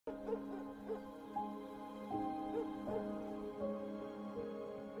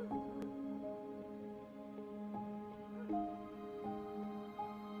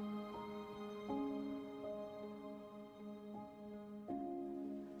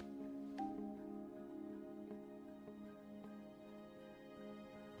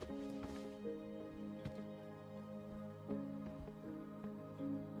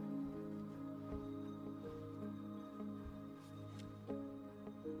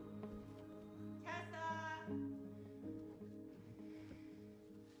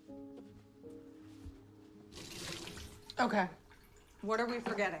Okay. What are we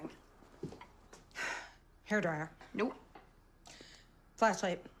forgetting? Hairdryer. Nope.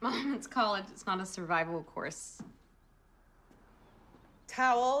 Flashlight. Mom, it's college. It's not a survival course.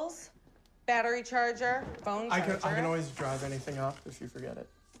 Towels. Battery charger. Phone charger. I can always drive anything up if you forget it.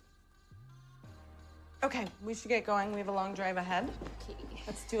 Okay, we should get going. We have a long drive ahead. Okay.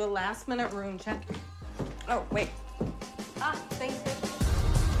 Let's do a last-minute room check. Oh, wait. Ah, thanks, bitch.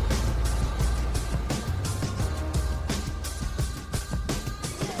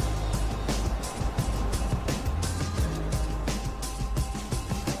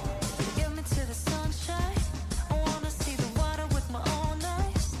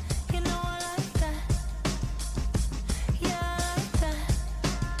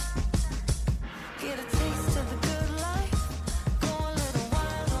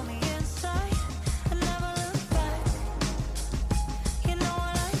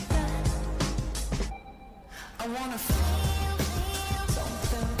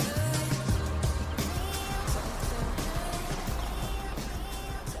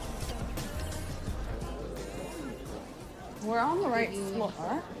 We're on the right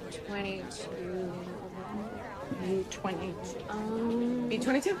floor. 22. B22.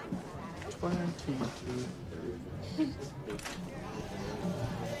 B22? 22.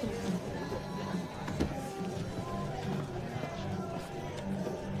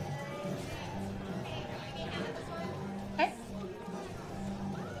 Hey.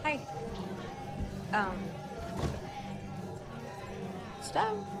 Hi.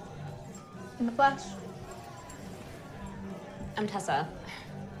 Stop. In the flash. I'm Tessa.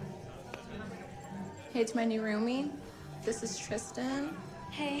 Hey, it's my new roomie. This is Tristan.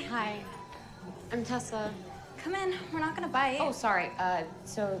 Hey. Hi. I'm Tessa. Come in. We're not gonna bite. Oh, sorry.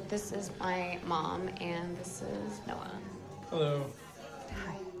 So this is my mom, and this is Noah. Hello.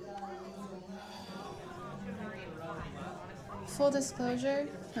 Hi. Full disclosure,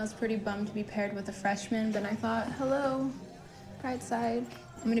 I was pretty bummed to be paired with a freshman, but I thought, hello, bright side.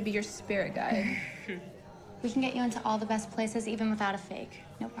 I'm gonna be your spirit guide. We can get you into all the best places even without a fake.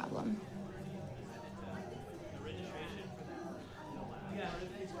 No problem.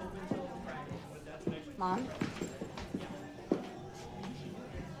 Mom?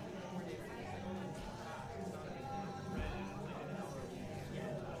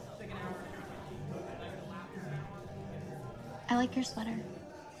 I like your sweater.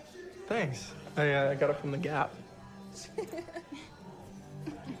 Thanks. I got it from the Gap.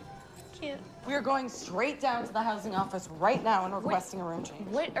 Cute. We are going straight down to the housing office right now and requesting a room change.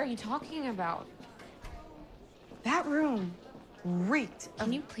 What are you talking about? That room reeked of...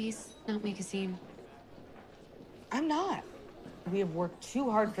 Can you please not make a scene? I'm not. We have worked too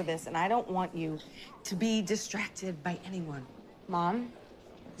hard for this, and I don't want you to be distracted by anyone. Mom,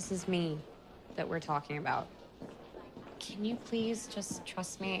 this is me that we're talking about. Can you please just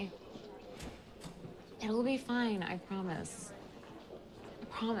trust me? It'll be fine, I promise. I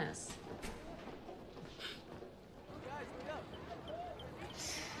promise.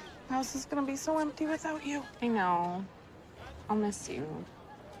 House is gonna be so empty without you. I know. I'll miss you.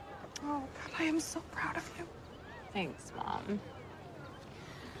 Oh, God, I am so proud of you. Thanks, Mom.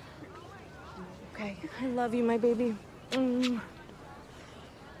 Okay, I love you, my baby. Going.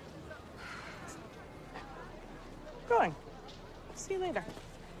 See you later.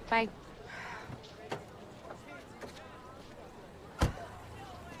 Bye.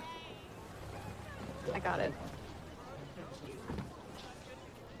 I got it.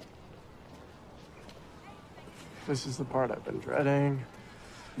 This is the part I've been dreading.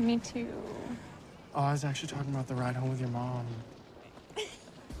 Me too. Oh, I was actually talking about the ride home with your mom.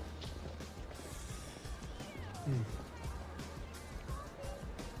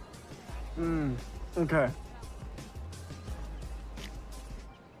 Okay.